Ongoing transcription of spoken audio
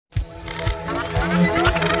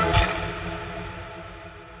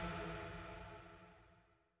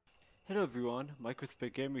Hello everyone,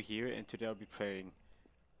 Microspec Gamer here, and today I'll be playing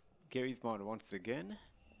Gmod once again.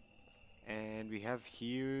 And we have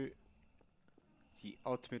here the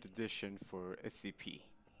Ultimate Edition for SCP.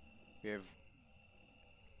 We have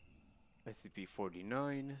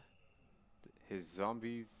SCP-49, his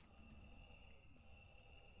zombies.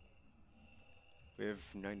 We have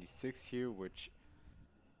 96 here, which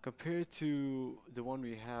compared to the one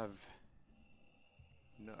we have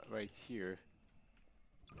right here,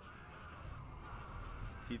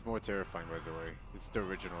 he's more terrifying, by the way. It's the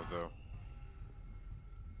original though.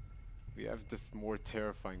 We have this more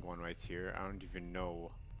terrifying one right here. I don't even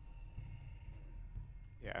know.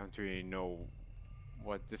 Yeah, I don't really know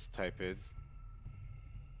what this type is.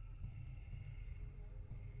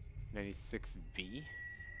 96B?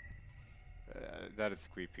 That is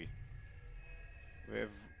creepy. We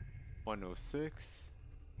have 106.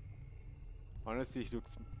 Honestly, he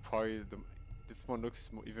looks probably this one looks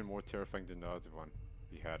even more terrifying than the other one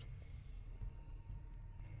we had.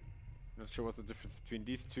 Not sure what's the difference between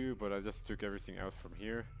these two, but I just took everything out from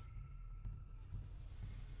here.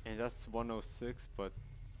 And that's 106, but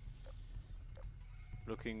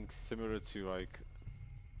looking similar to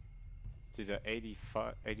the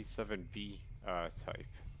 87B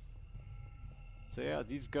type. So yeah,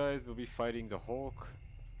 these guys will be fighting the Hulk.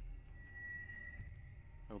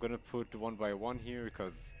 I'm gonna put one by one here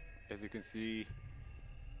because, as you can see,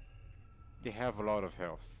 they have a lot of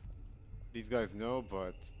health. These guys know,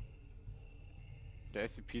 but the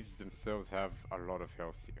SCPs themselves have a lot of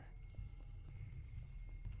health here.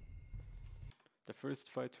 The first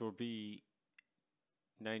fight will be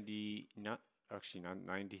 90, not actually not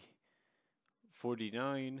 90,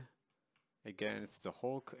 49 against the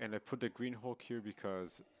Hulk, and I put the Green Hulk here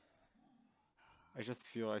because I just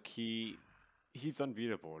feel like he's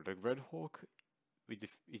unbeatable. The Red Hulk, it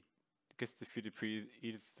gets defeated pretty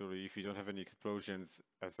easily if you don't have any explosions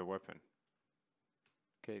as a weapon.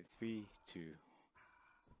 Okay, 3, 2,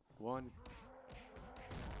 1.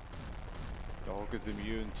 The Hulk is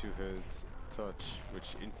immune to his touch,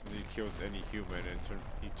 which instantly kills any human and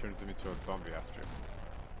he turns them into a zombie after.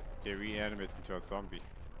 They reanimate into a zombie.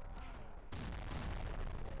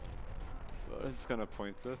 Well, it's kinda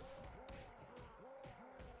pointless.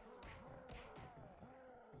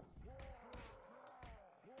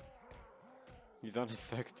 He's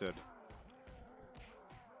unaffected.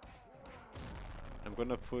 I'm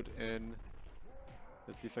gonna put in...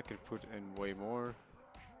 Let's see if I can put in way more.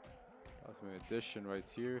 Ultimate Edition right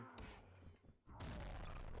here.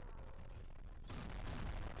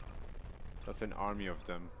 That's an army of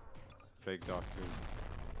them. Plague Doctors.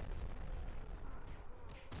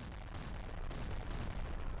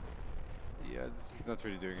 Yeah, this is not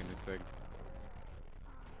really doing anything.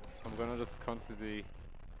 I'm gonna just constantly...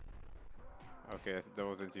 Okay, that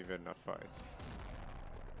wasn't even a fight.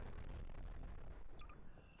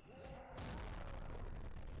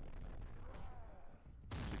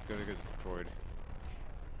 He's gonna get destroyed.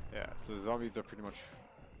 Yeah, so zombies are pretty much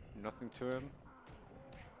nothing to him.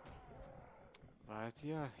 But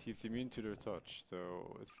yeah, he's immune to their touch,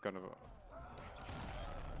 so it's kind of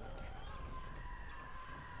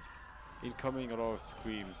incoming a lot of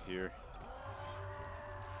screams here.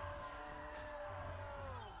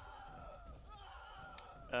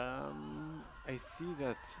 I see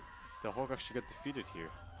that the Hulk actually got defeated here.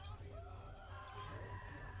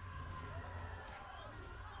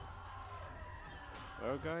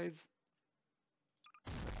 Well guys,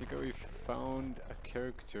 I think we found a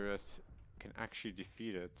character that can actually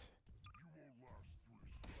defeat it.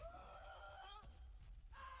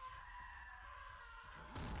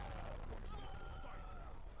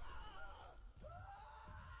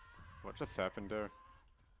 What just happened there?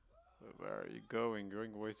 Where are you going? You're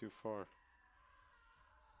going way too far.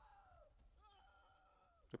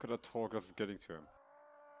 Look at that Hulk that's getting to him.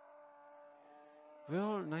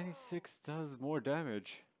 Well, 96 does more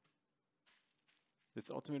damage. This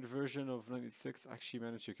ultimate version of 96 actually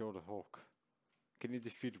managed to kill the Hulk. Can he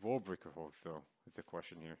defeat Wallbreaker Hulk though? Is the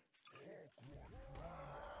question here.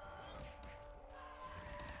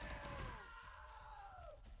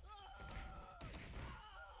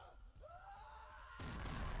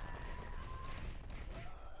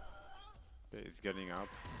 Okay, he's getting up.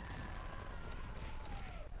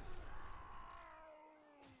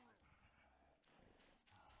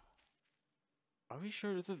 Are we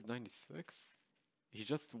sure this is 96? He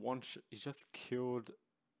just he just killed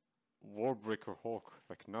Warbreaker Hulk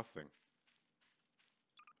like nothing.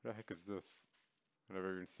 What the heck is this? I've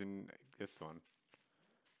never even seen this one.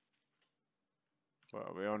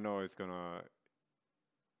 Well, we all know he's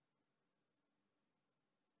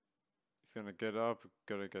He's gonna get up,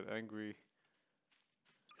 gonna get angry.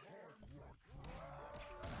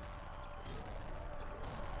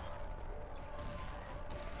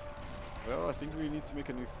 Well, I think we need to make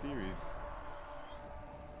a new series.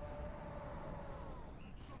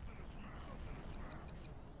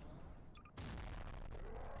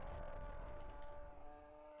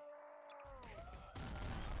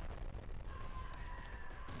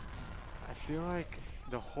 I feel like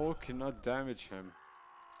the Hulk cannot damage him,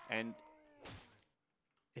 and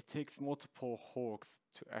it takes multiple Hulks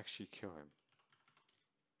to actually kill him.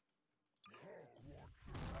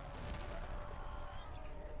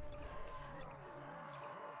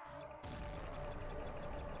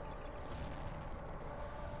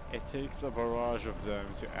 It takes a barrage of them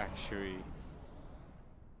to actually...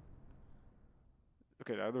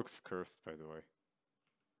 Okay, that looks cursed, by the way.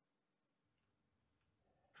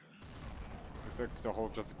 Looks like the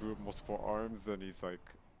Hulk just grew multiple arms and he's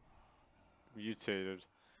like mutated.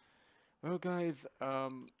 Well guys, I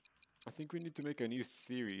think we need to make a new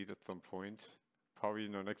series at some point. Probably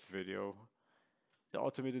in our next video. The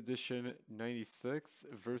Ultimate Edition 96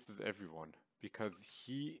 versus everyone. Because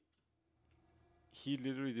he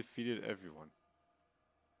literally defeated everyone.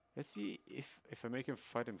 Let's see if I make him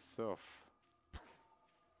fight himself.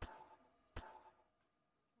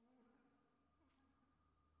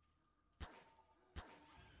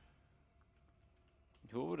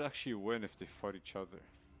 Who would actually win if they fought each other?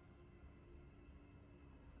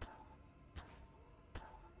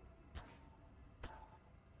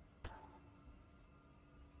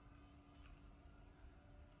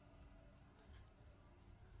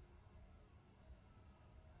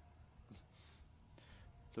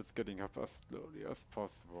 Just getting up as slowly as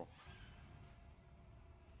possible.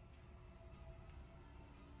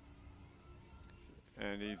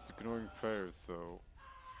 And he's ignoring prayers, so...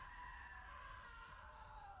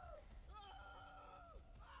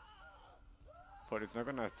 But he's not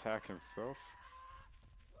gonna attack himself.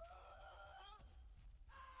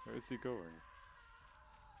 Where is he going?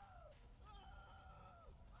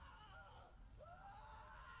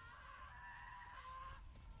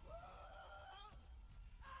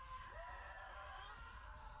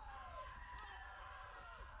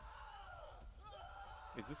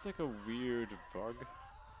 Is this like a weird bug?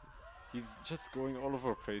 He's just going all over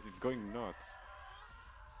the place, he's going nuts.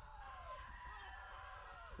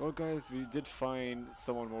 Well guys, we did find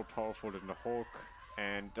someone more powerful than the Hulk,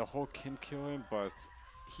 and the Hulk can kill him, but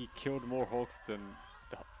he killed more Hulks than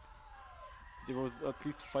there was at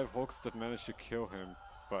least 5 Hulks that managed to kill him,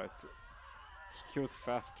 but he kills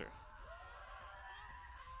faster.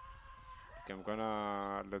 Okay, I'm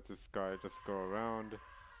gonna let this guy just go around.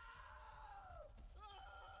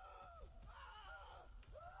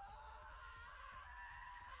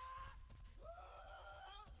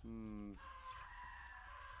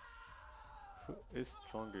 Who is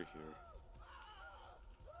stronger here?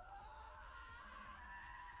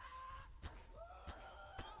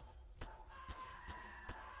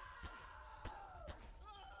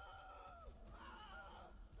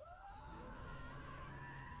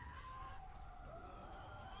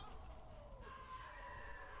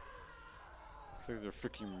 Looks like they're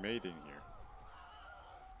freaking mating here.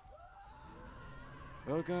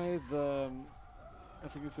 Well guys, I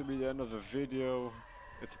think this will be the end of the video.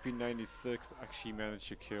 SCP-96 actually managed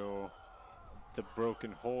to kill the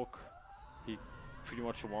broken Hulk. He pretty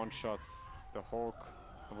much one-shots the Hulk.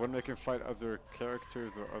 I'm gonna make him fight other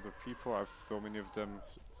characters or other people. I have so many of them,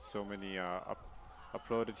 so many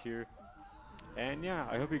uploaded here. And yeah,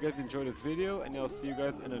 I hope you guys enjoyed this video, and I'll see you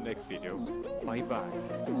guys in the next video. Bye bye.